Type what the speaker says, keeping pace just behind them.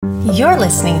You're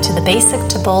listening to the Basic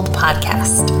to Bold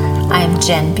podcast. I'm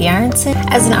Jen Bjarnson.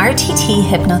 As an RTT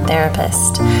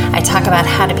hypnotherapist, I talk about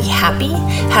how to be happy,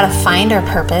 how to find our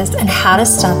purpose, and how to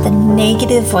stop the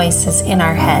negative voices in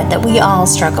our head that we all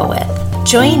struggle with.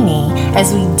 Join me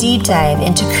as we deep dive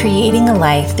into creating a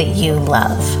life that you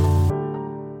love.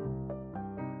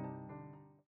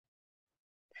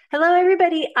 Hello,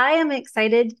 everybody. I am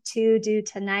excited to do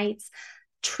tonight's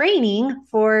training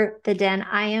for the Den.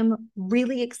 I am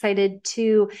really excited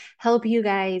to help you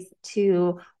guys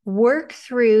to work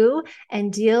through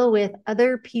and deal with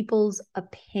other people's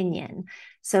opinion.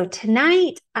 So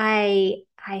tonight I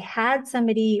had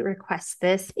somebody request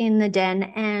this in the Den,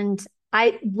 and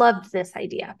I loved this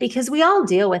idea because we all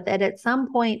deal with it at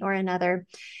some point or another.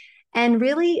 And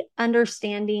really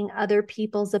understanding other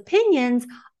people's opinions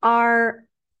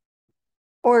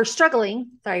struggling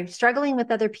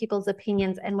with other people's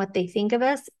opinions and what they think of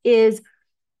us is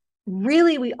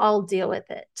really, we all deal with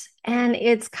it. And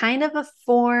it's kind of a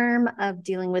form of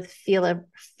dealing with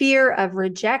fear of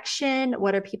rejection.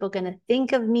 What are people going to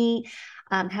think of me?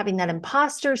 Having that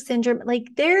imposter syndrome. Like,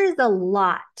 there's a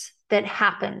lot that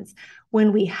happens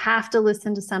when we have to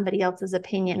listen to somebody else's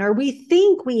opinion, or we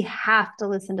think we have to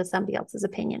listen to somebody else's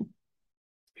opinion,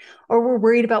 or we're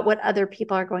worried about what other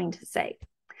people are going to say.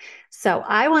 So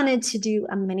I wanted to do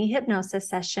a mini hypnosis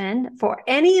session for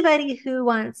anybody who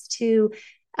wants to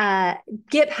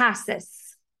get past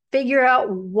this, figure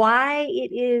out why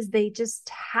it is they just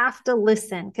have to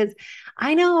listen. Because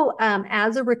I know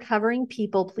as a recovering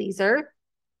people pleaser,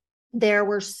 there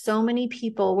were so many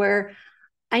people where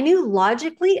I knew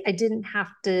logically I didn't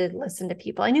have to listen to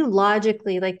people. I knew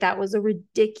logically like that was a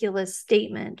ridiculous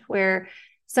statement where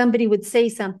somebody would say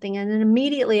something and then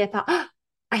immediately I thought, oh,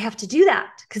 I have to do that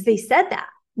because they said that.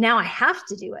 Now I have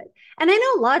to do it. And I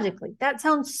know logically that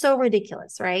sounds so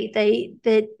ridiculous, right?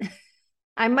 That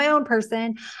I'm my own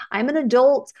person. I'm an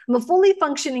adult. I'm a fully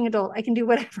functioning adult. I can do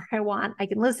whatever I want. I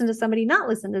can listen to somebody, not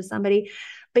listen to somebody.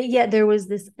 But yet there was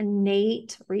this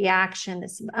innate reaction,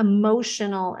 this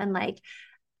emotional and like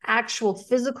actual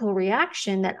physical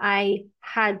reaction that I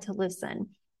had to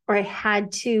listen, or I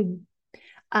had to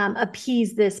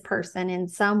appease this person in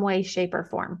some way, shape, or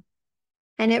form.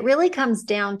 And it really comes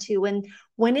down to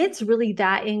when it's really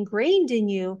that ingrained in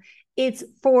you, it's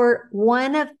for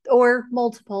one of, or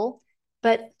multiple,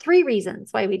 but three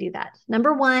reasons why we do that.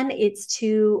 Number one, it's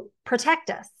to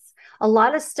protect us. A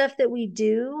lot of stuff that we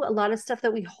do, a lot of stuff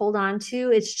that we hold on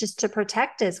to, it's just to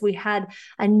protect us. We had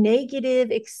a negative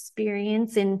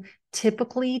experience in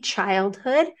typically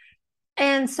childhood.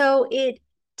 And so it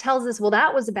tells us, well,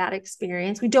 that was a bad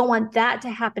experience. We don't want that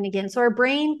to happen again. So our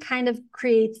brain kind of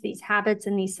creates these habits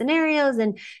and these scenarios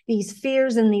and these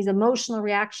fears and these emotional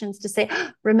reactions to say,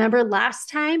 remember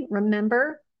last time?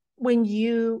 Remember when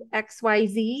you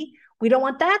XYZ? We don't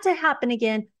want that to happen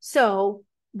again. So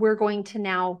we're going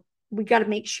to we got to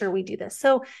make sure we do this.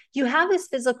 So you have this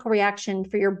physical reaction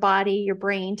for your body, your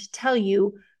brain to tell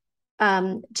you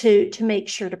to make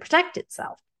sure to protect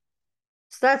itself.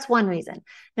 So that's one reason.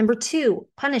 Number two,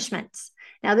 punishments.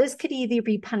 Now, this could either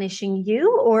be punishing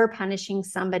you or punishing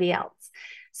somebody else.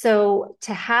 So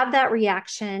to have that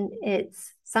reaction,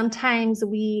 it's sometimes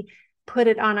we put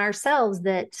it on ourselves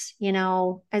that,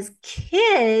 as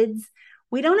kids,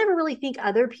 we don't ever really think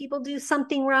other people do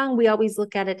something wrong. We always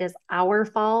look at it as our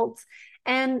fault.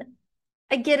 And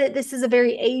I get it. This is a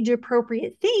very age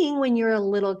appropriate thing when you're a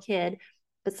little kid,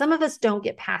 but some of us don't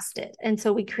get past it. And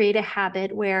so we create a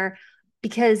habit where,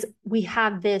 because we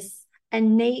have this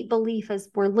innate belief as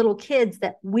we're little kids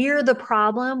that we're the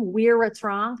problem, we're what's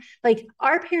wrong. Like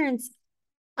our parents'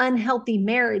 unhealthy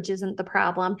marriage isn't the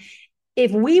problem.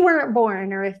 If we weren't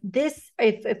born, or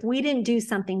if we didn't do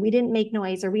something, we didn't make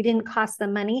noise, or we didn't cost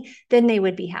them money, then they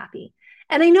would be happy.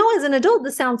 And I know as an adult,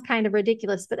 this sounds kind of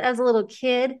ridiculous, but as a little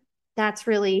kid, that's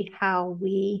really how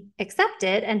we accept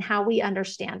it and how we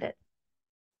understand it.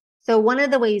 So one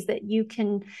of the ways that you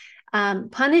can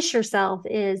punish yourself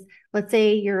is, let's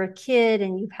say you're a kid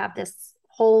and you have this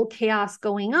whole chaos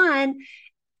going on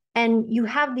and you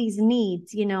have these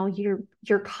needs,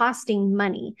 you're costing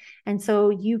money. And so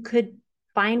you could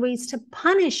find ways to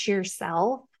punish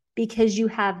yourself because you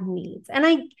have needs.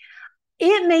 And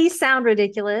it may sound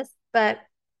ridiculous, but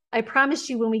I promise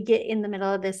you when we get in the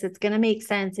middle of this, it's going to make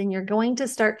sense and you're going to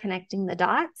start connecting the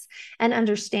dots and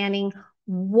understanding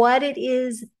what it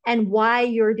is and why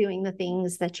you're doing the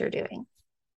things that you're doing.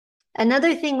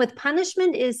 Another thing with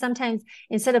punishment is sometimes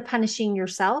instead of punishing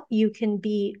yourself, you can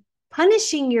be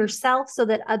punishing yourself so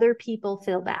that other people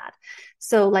feel bad.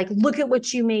 So like, look at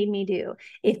what you made me do.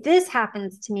 If this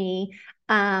happens to me,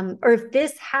 or if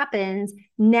this happens,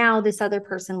 now this other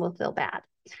person will feel bad.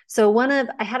 So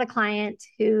I had a client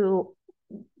who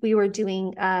we were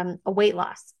doing a weight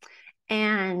loss,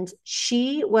 and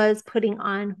she was putting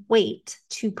on weight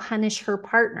to punish her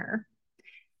partner,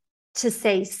 to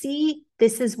say, see,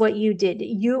 this is what you did.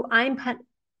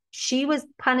 She was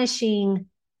punishing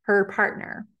her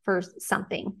partner for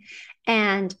something.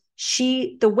 And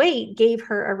the weight gave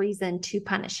her a reason to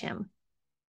punish him.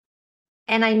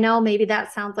 And I know maybe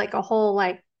that sounds like a whole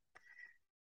like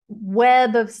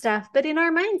web of stuff, but in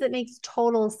our minds, it makes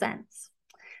total sense.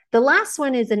 The last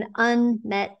one is an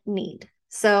unmet need.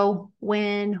 So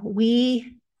when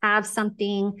we have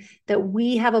something that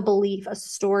we have a belief, a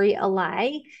story, a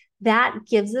lie, that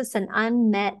gives us an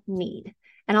unmet need.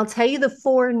 And I'll tell you the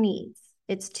 4 needs.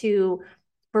 It's to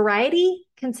variety,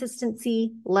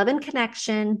 consistency, love and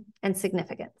connection, and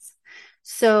significance.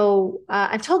 So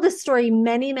I've told this story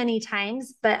many, many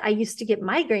times, but I used to get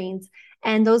migraines,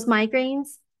 and those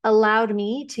migraines allowed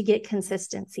me to get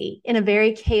consistency in a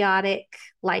very chaotic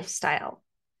lifestyle.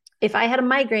 If I had a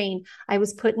migraine, I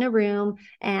was put in a room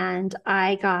and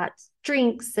I got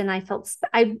drinks, and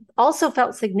I also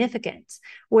felt significant,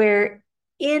 where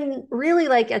in really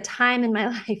like a time in my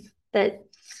life that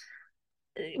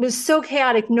it was so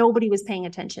chaotic, nobody was paying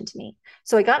attention to me.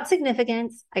 So I got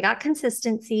significance, I got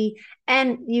consistency,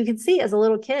 and you can see as a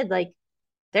little kid, like,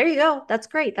 there you go. That's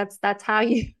great. That's how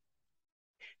you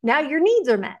now your needs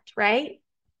are met, right?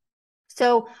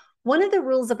 So one of the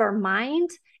rules of our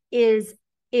mind is,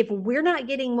 if we're not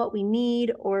getting what we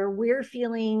need, or we're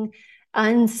feeling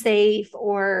unsafe,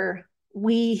 or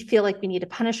we feel like we need to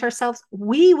punish ourselves,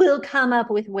 we will come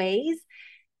up with ways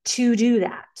to do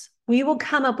that. We will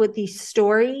come up with these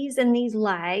stories and these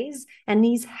lies and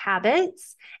these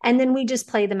habits, and then we just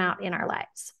play them out in our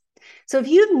lives. So if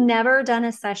you've never done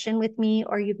a session with me,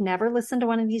 or you've never listened to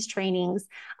one of these trainings,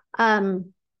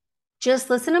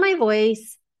 just listen to my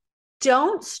voice.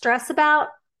 Don't stress about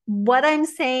what I'm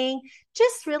saying.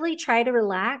 Just really try to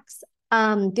relax.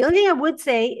 The only thing I would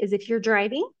say is, if you're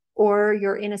driving or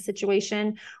you're in a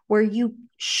situation where you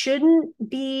shouldn't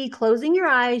be closing your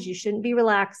eyes, you shouldn't be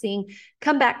relaxing,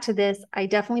 come back to this. I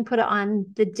definitely put it on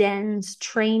the DENS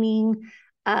training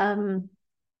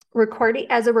recording,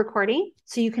 as a recording,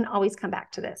 so you can always come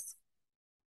back to this.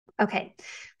 Okay,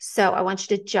 so I want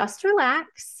you to just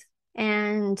relax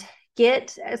and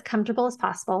get as comfortable as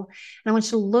possible. And I want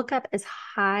you to look up as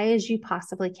high as you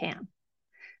possibly can.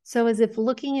 So as if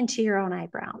looking into your own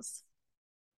eyebrows.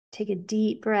 Take a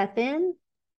deep breath in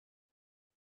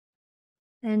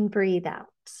and breathe out.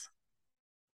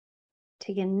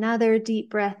 Take another deep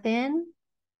breath in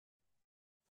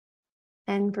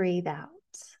and breathe out.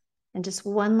 And just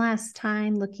one last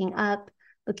time, looking up,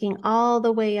 looking all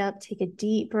the way up, take a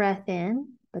deep breath in.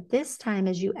 But this time,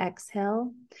 as you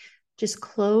exhale, just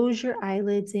close your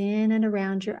eyelids in and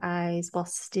around your eyes while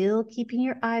still keeping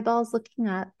your eyeballs looking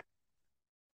up.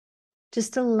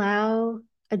 Just allow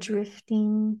a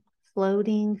drifting,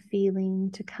 floating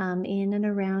feeling to come in and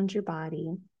around your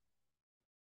body.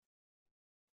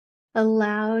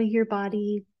 Allow your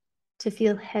body to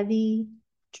feel heavy,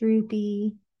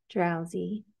 droopy,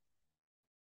 drowsy.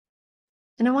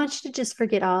 And I want you to just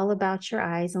forget all about your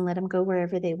eyes and let them go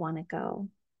wherever they want to go.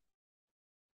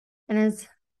 And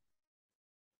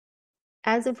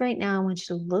as of right now, I want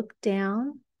you to look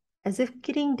down, as if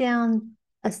getting down,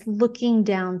 a looking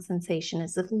down sensation,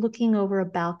 as if looking over a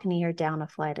balcony or down a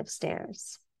flight of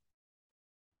stairs.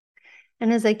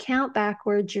 And as I count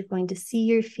backwards, you're going to see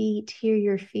your feet, hear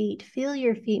your feet, feel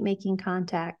your feet making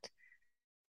contact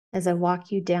as I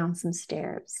walk you down some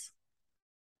stairs.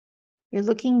 You're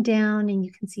looking down and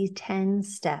you can see 10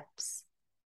 steps.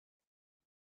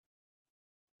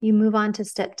 You move on to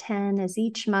step 10 as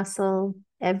each muscle,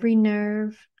 every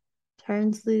nerve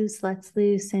turns loose, lets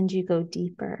loose, and you go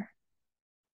deeper.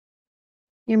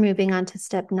 You're moving on to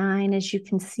step 9 as you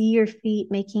can see your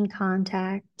feet making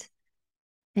contact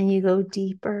and you go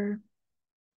deeper.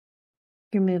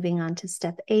 You're moving on to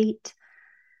step 8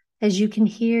 as you can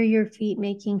hear your feet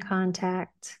making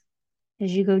contact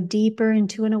as you go deeper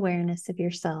into an awareness of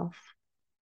yourself.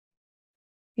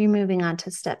 You're moving on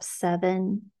to step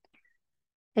 7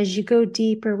 as you go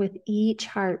deeper with each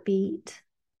heartbeat.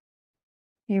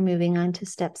 You're moving on to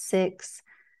step 6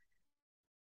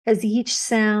 as each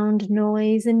sound,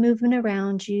 noise, and movement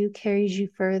around you carries you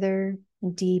further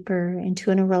and deeper into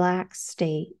a relaxed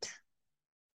state.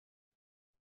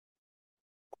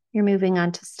 You're moving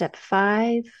on to step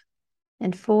 5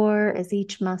 and 4 as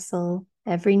each muscle,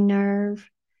 every nerve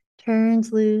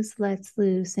turns loose, lets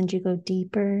loose, and you go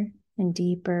deeper and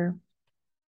deeper.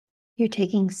 You're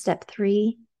taking step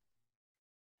 3.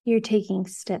 You're taking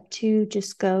step 2,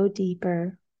 just go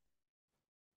deeper.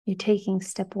 You're taking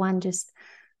step one, just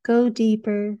go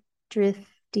deeper, drift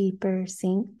deeper,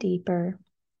 sink deeper.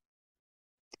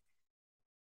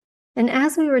 And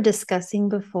as we were discussing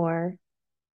before,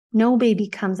 no baby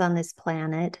comes on this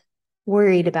planet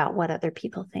worried about what other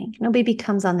people think. No baby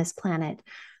comes on this planet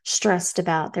stressed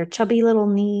about their chubby little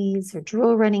knees or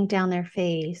drool running down their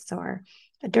face or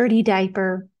a dirty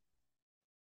diaper.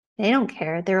 They don't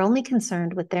care. They're only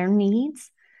concerned with their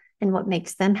needs and what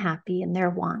makes them happy and their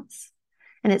wants.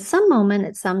 And at some moment,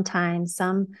 at some time,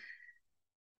 some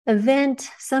event,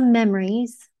 some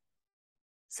memories,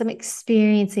 some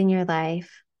experience in your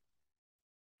life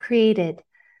created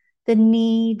the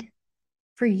need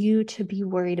for you to be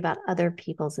worried about other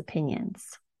people's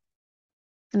opinions.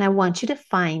 And I want you to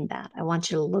find that. I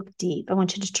want you to look deep. I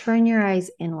want you to turn your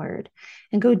eyes inward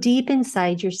and go deep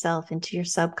inside yourself into your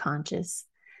subconscious.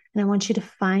 And I want you to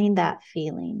find that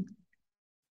feeling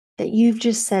that you've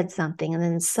just said something and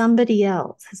then somebody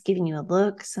else has given you a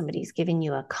look, somebody's giving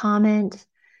you a comment,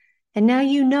 and now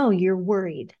you know you're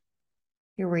worried.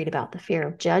 You're worried about the fear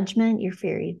of judgment.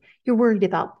 You're worried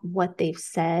about what they've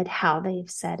said, how they've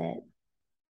said it.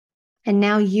 And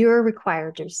now you're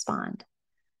required to respond.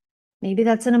 Maybe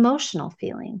that's an emotional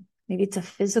feeling. Maybe it's a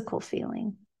physical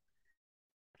feeling.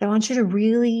 But I want you to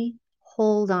really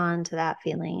hold on to that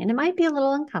feeling. And it might be a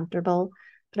little uncomfortable,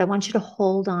 but I want you to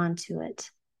hold on to it.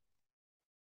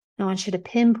 I want you to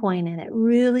pinpoint it,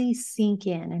 really sink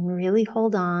in and really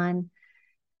hold on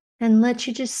and let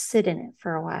you just sit in it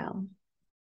for a while.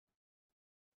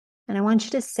 And I want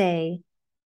you to say,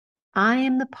 I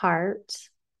am the part,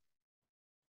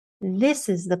 this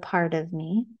is the part of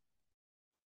me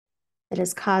that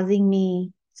is causing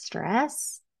me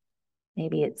stress.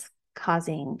 Maybe it's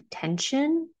causing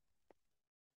tension.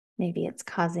 Maybe it's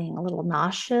causing a little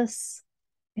nauseous.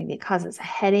 Maybe it causes a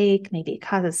headache. Maybe it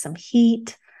causes some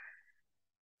heat.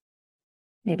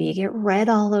 Maybe you get red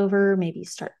all over. Maybe you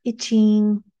start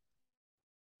itching.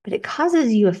 But it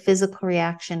causes you a physical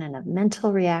reaction and a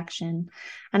mental reaction.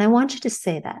 And I want you to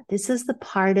say that. This is the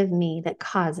part of me that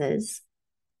causes,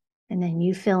 and then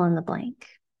you fill in the blank.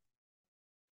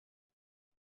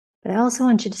 But I also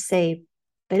want you to say,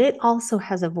 but it also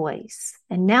has a voice.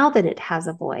 And now that it has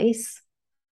a voice,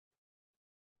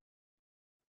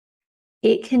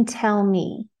 it can tell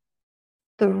me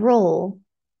the role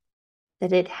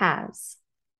that it has.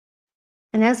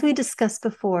 And as we discussed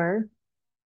before,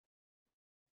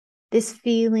 this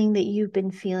feeling that you've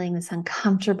been feeling, this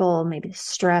uncomfortable, maybe the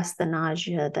stress, the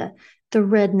nausea, the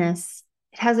redness,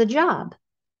 it has a job.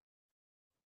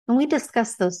 And we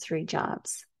discussed those 3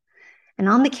 jobs. And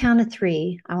on the count of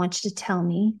 3, I want you to tell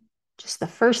me just the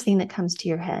first thing that comes to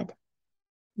your head,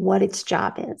 what its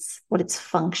job is, what its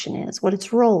function is, what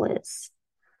its role is.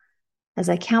 As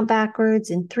I count backwards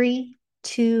in 3,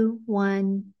 2,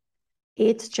 1,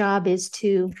 its job is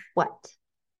to what?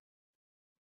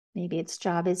 Maybe its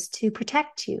job is to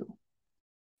protect you.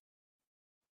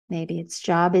 Maybe its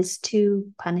job is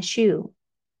to punish you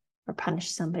or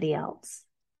punish somebody else.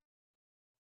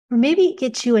 Or maybe it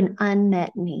gets you an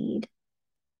unmet need.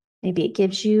 Maybe it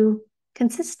gives you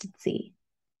consistency.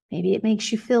 Maybe it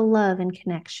makes you feel love and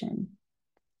connection.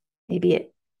 Maybe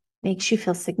it makes you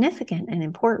feel significant and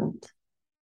important.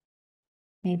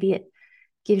 Maybe it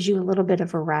gives you a little bit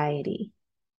of variety.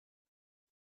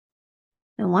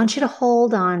 I want you to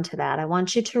hold on to that. I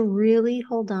want you to really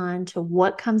hold on to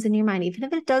what comes in your mind. Even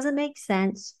if it doesn't make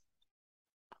sense,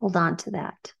 hold on to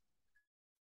that.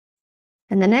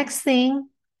 And the next thing,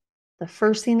 the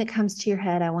first thing that comes to your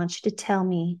head, I want you to tell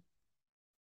me,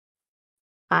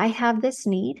 I have this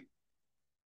need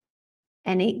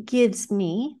and it gives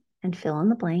me, and fill in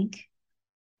the blank,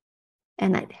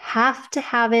 and I have to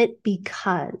have it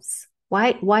because.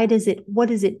 Why does it, what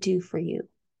does it do for you?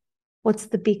 What's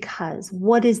the because?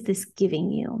 What is this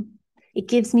giving you? It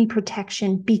gives me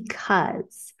protection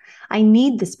because I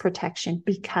need this protection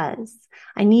because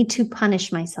I need to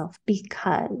punish myself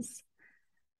because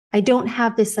I don't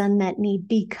have this unmet need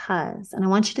because, and I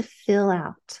want you to fill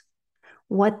out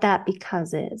what that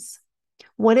because is,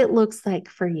 what it looks like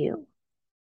for you.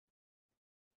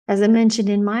 As I mentioned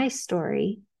in my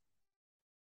story,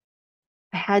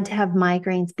 I had to have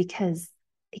migraines because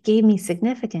it gave me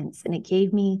significance and it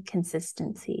gave me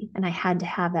consistency. And I had to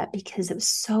have that because it was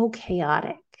so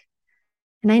chaotic.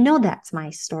 And I know that's my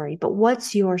story, but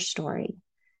what's your story?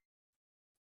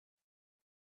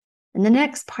 And the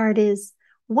next part is,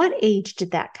 what age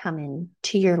did that come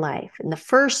into your life? And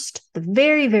the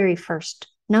very, very first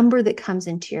number that comes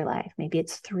into your life, maybe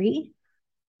it's 3,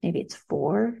 maybe it's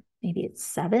 4, maybe it's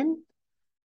 7.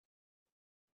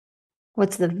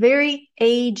 What's the very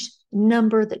age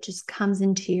number that just comes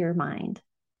into your mind?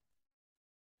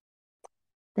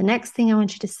 The next thing I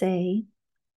want you to say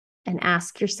and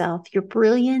ask yourself, your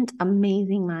brilliant,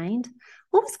 amazing mind,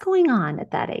 what was going on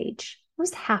at that age? What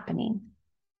was happening?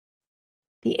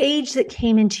 The age that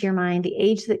came into your mind, the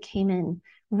age that came in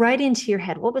right into your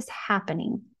head, what was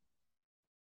happening?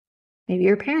 Maybe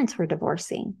your parents were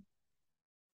divorcing.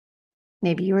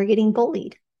 Maybe you were getting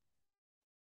bullied.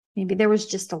 Maybe there was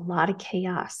just a lot of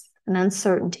chaos and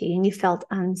uncertainty and you felt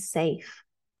unsafe.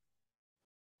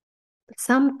 But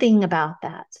something about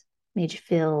that made you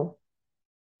feel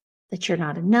that you're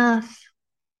not enough,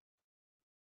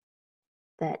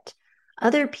 that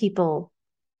other people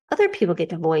get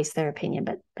to voice their opinion,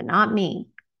 but not me.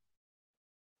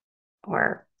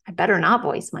 Or I better not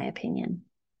voice my opinion.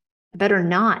 I better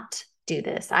not do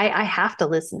this. I have to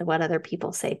listen to what other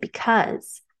people say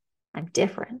because I'm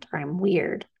different or I'm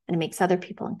weird and it makes other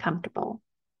people uncomfortable.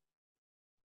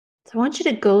 So I want you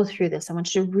to go through this. I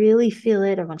want you to really feel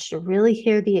it. I want you to really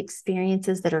hear the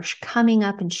experiences that are coming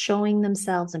up and showing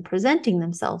themselves and presenting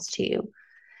themselves to you.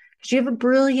 Because you have a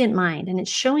brilliant mind and it's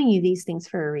showing you these things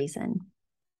for a reason.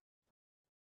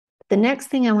 The next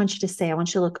thing I want you to say, I want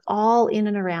you to look all in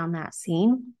and around that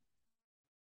scene.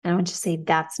 And I want you to say,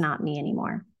 that's not me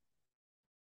anymore.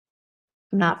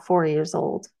 I'm not 4 years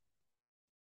old.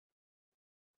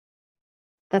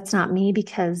 That's not me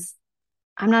because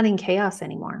I'm not in chaos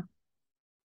anymore.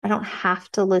 I don't have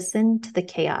to listen to the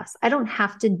chaos. I don't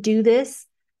have to do this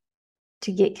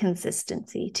to get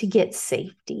consistency, to get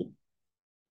safety.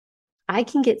 I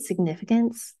can get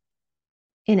significance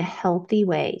in a healthy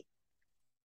way.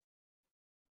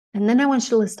 And then I want you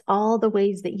to list all the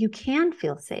ways that you can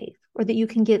feel safe or that you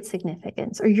can get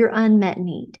significance or your unmet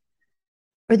need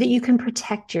or that you can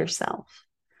protect yourself.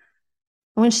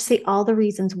 I want you to say all the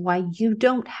reasons why you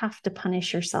don't have to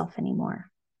punish yourself anymore.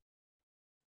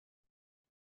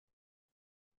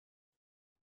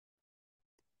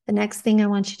 The next thing I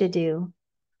want you to do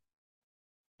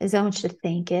is I want you to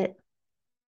thank it.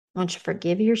 I want you to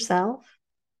forgive yourself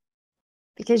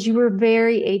because you were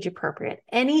very age appropriate.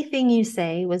 Anything you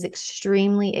say was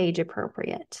extremely age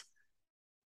appropriate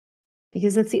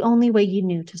because it's the only way you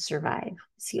knew to survive.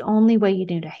 It's the only way you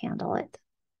knew to handle it.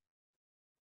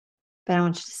 But I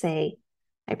want you to say,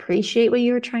 I appreciate what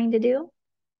you were trying to do.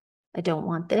 I don't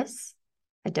want this.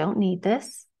 I don't need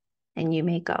this. And you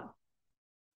may go.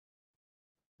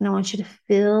 And I want you to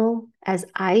feel as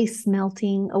ice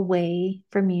melting away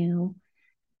from you,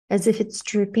 as if it's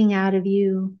dripping out of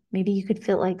you. Maybe you could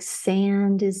feel like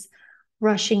sand is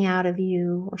rushing out of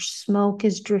you or smoke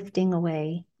is drifting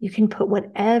away. You can put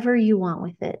whatever you want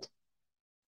with it,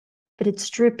 but it's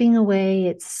dripping away.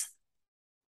 It's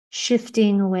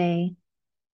shifting away.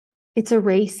 It's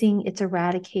erasing, it's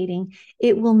eradicating.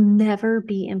 It will never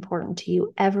be important to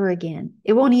you ever again.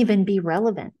 It won't even be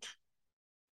relevant.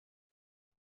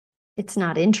 It's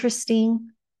not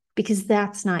interesting because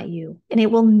that's not you, and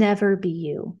it will never be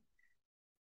you.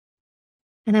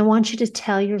 And I want you to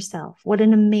tell yourself what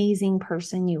an amazing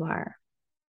person you are,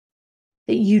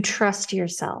 that you trust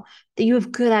yourself, that you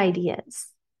have good ideas,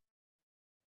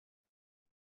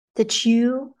 that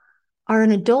you are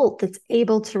an adult that's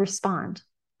able to respond.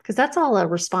 Because that's all a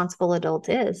responsible adult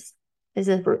is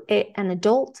an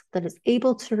adult that is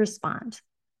able to respond.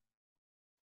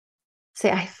 Say,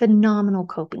 I have phenomenal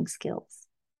coping skills.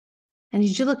 And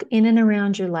as you look in and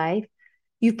around your life,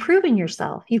 you've proven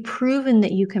yourself. You've proven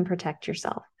that you can protect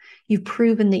yourself. You've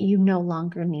proven that you no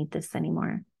longer need this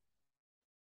anymore.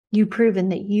 You've proven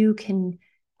that you can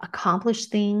accomplish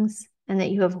things and that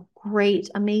you have great,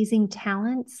 amazing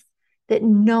talents that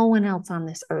no one else on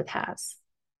this earth has.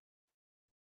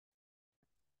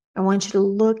 I want you to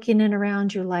look in and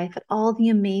around your life at all the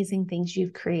amazing things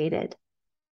you've created,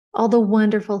 all the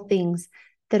wonderful things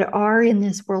that are in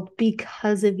this world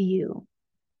because of you.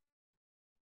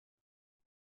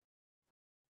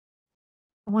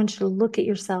 I want you to look at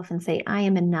yourself and say, I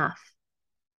am enough.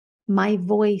 My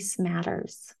voice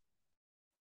matters.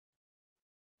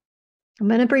 I'm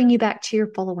going to bring you back to your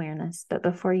full awareness, but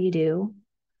before you do,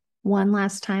 one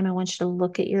last time, I want you to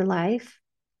look at your life.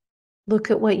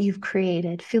 Look at what you've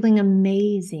created, feeling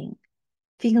amazing,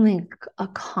 feeling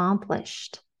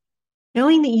accomplished,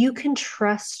 knowing that you can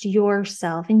trust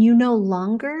yourself and you no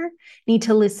longer need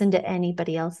to listen to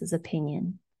anybody else's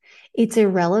opinion. It's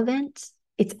irrelevant.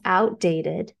 It's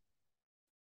outdated.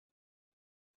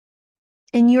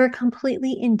 And you're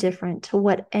completely indifferent to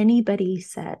what anybody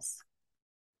says.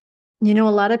 You know, a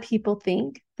lot of people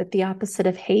think that the opposite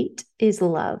of hate is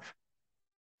love.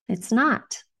 It's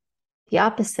not. The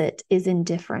opposite is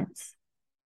indifference.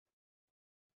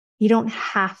 You don't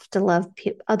have to love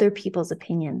other people's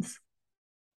opinions,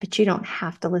 but you don't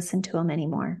have to listen to them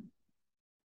anymore.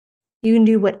 You can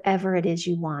do whatever it is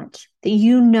you want, that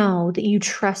you know that you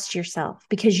trust yourself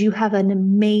because you have an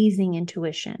amazing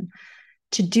intuition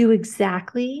to do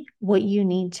exactly what you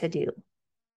need to do.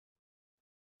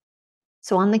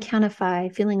 So, on the count of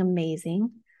 5, feeling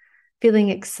amazing, feeling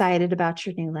excited about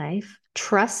your new life,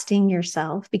 trusting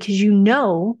yourself because you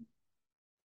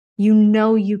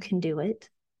can do it.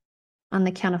 On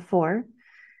the count of 4,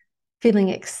 feeling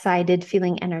excited,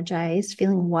 feeling energized,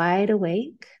 feeling wide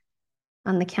awake.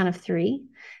 On the count of 3,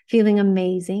 feeling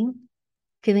amazing,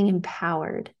 feeling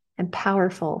empowered and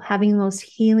powerful, having the most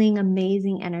healing,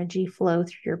 amazing energy flow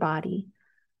through your body.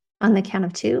 On the count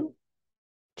of 2,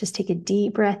 just take a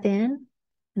deep breath in.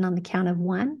 And on the count of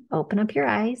 1, open up your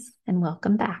eyes and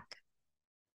welcome back.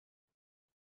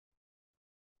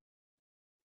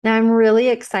 Now, I'm really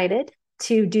excited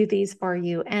to do these for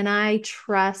you, and I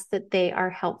trust that they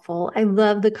are helpful. I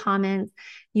love the comments.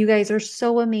 You guys are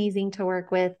so amazing to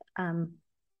work with.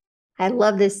 I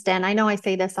love this, Sten. I know I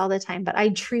say this all the time, but I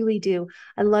truly do.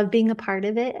 I love being a part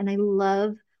of it, and I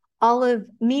love all of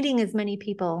meeting as many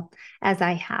people as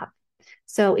I have.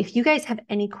 So if you guys have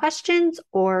any questions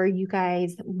or you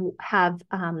guys have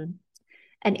an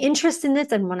interest in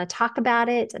this and want to talk about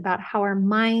it, about how our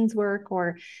minds work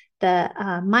or the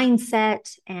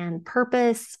mindset and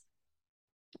purpose,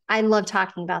 I love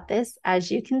talking about this,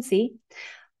 as you can see.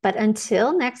 But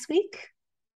until next week,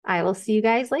 I will see you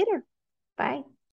guys later. Bye.